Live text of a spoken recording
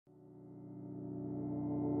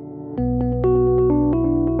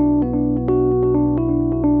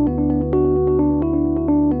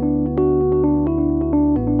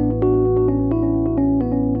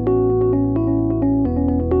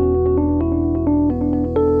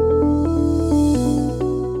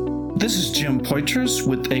This is Jim Poitras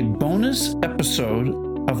with a bonus episode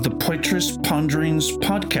of the Poitras Ponderings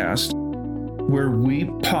podcast, where we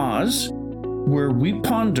pause, where we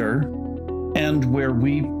ponder, and where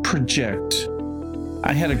we project.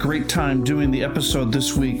 I had a great time doing the episode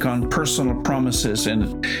this week on personal promises,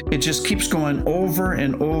 and it just keeps going over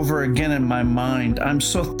and over again in my mind. I'm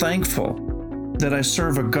so thankful that I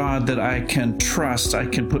serve a God that I can trust. I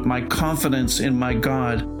can put my confidence in my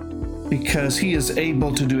God, because He is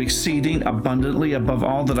able to do exceeding abundantly above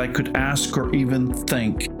all that I could ask or even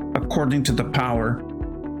think, according to the power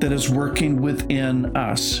that is working within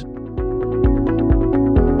us.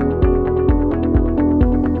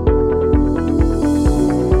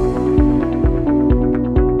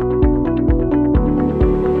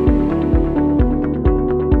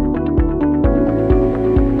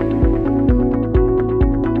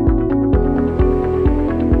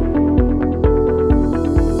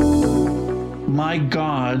 My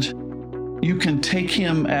God, you can take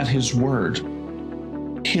Him at His word.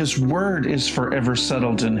 His word is forever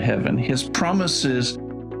settled in heaven. His promises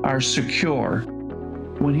are secure.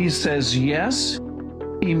 When He says yes,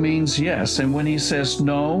 He means yes. And when He says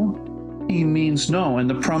no, He means no. And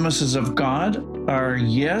the promises of God are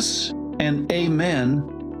yes and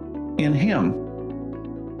amen in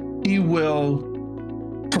Him. He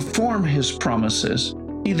will perform His promises.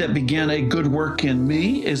 He that began a good work in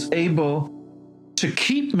me is able to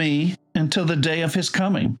keep me until the day of His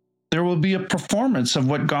coming. There will be a performance of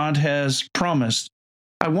what God has promised.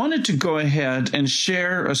 I wanted to go ahead and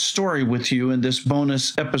share a story with you in this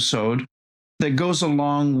bonus episode that goes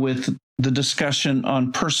along with the discussion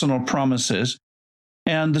on personal promises.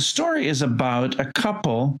 And the story is about a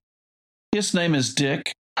couple. His name is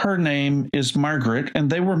Dick. Her name is Margaret. And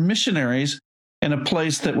they were missionaries in a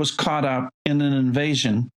place that was caught up in an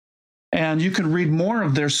invasion. And you can read more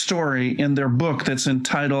of their story in their book that's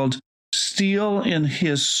entitled Steel in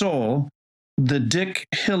His Soul, the Dick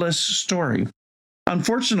Hillis Story.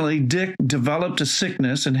 Unfortunately, Dick developed a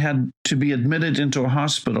sickness and had to be admitted into a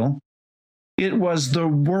hospital. It was the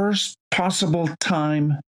worst possible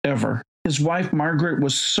time ever. His wife, Margaret,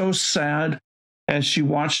 was so sad as she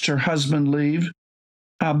watched her husband leave.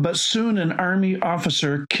 But soon an army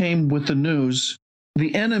officer came with the news.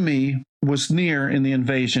 The enemy was near in the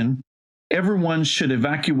invasion. Everyone should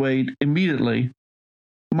evacuate immediately.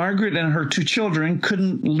 Margaret and her two children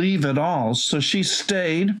couldn't leave at all, so she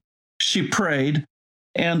stayed, she prayed,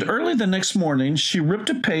 and early the next morning, she ripped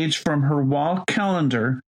a page from her wall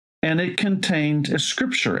calendar, and it contained a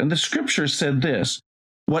scripture. And the scripture said this: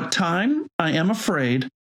 "What time I am afraid,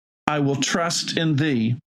 I will trust in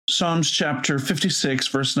Thee." Psalms chapter 56,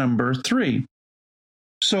 verse number 3.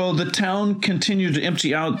 So the town continued to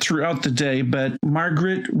empty out throughout the day, but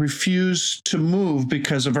Margaret refused to move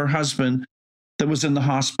because of her husband that was in the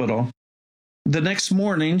hospital. The next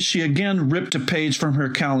morning, she again ripped a page from her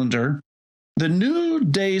calendar. The new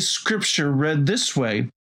day's scripture read this way: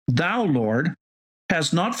 "Thou, Lord,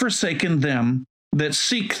 hast not forsaken them that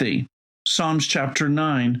seek Thee." Psalms chapter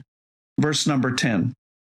 9, verse number 10.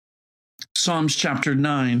 Psalms chapter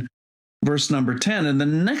 9, verse number 10. And the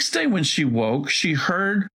next day when she woke, she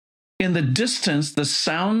heard in the distance the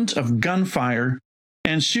sound of gunfire,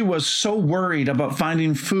 and she was so worried about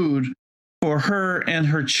finding food for her and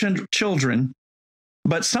her children.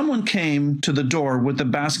 But someone came to the door with a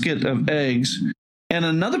basket of eggs, and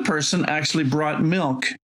another person actually brought milk.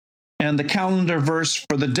 And the calendar verse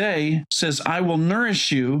for the day says, "I will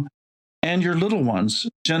nourish you and your little ones."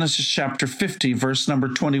 Genesis chapter 50, verse number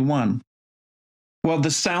 21. Well,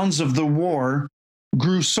 the sounds of the war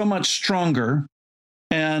grew so much stronger,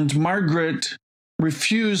 and Margaret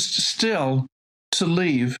refused still to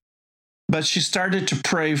leave, but she started to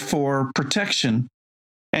pray for protection,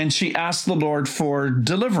 and she asked the Lord for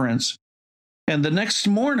deliverance. And the next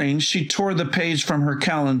morning, she tore the page from her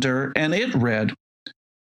calendar, and it read,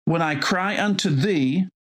 "When I cry unto Thee,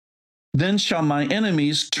 then shall my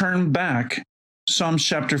enemies turn back." Psalms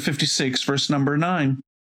chapter 56, verse number 9.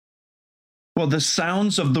 Well, the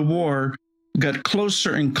sounds of the war got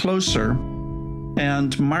closer and closer,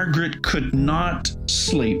 and Margaret could not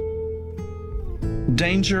sleep.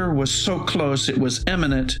 Danger was so close, it was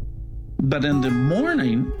imminent, but in the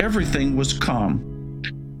morning, everything was calm.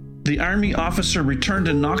 The army officer returned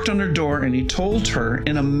and knocked on her door, and he told her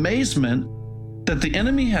in amazement that the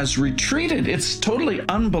enemy has retreated. It's totally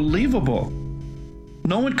unbelievable.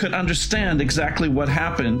 No one could understand exactly what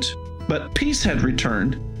happened, but peace had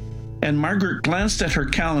returned. And Margaret glanced at her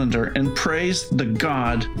calendar and praised the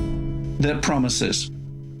God that promises.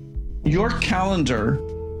 Your calendar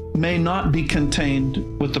may not be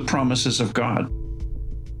contained with the promises of God.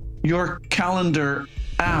 Your calendar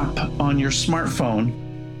app on your smartphone,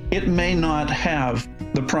 it may not have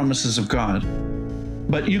the promises of God,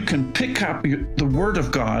 but you can pick up the Word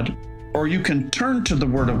of God, or you can turn to the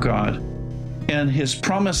Word of God, and His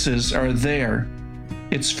promises are there.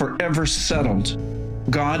 It's forever settled.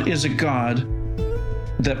 God is a God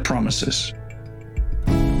that promises.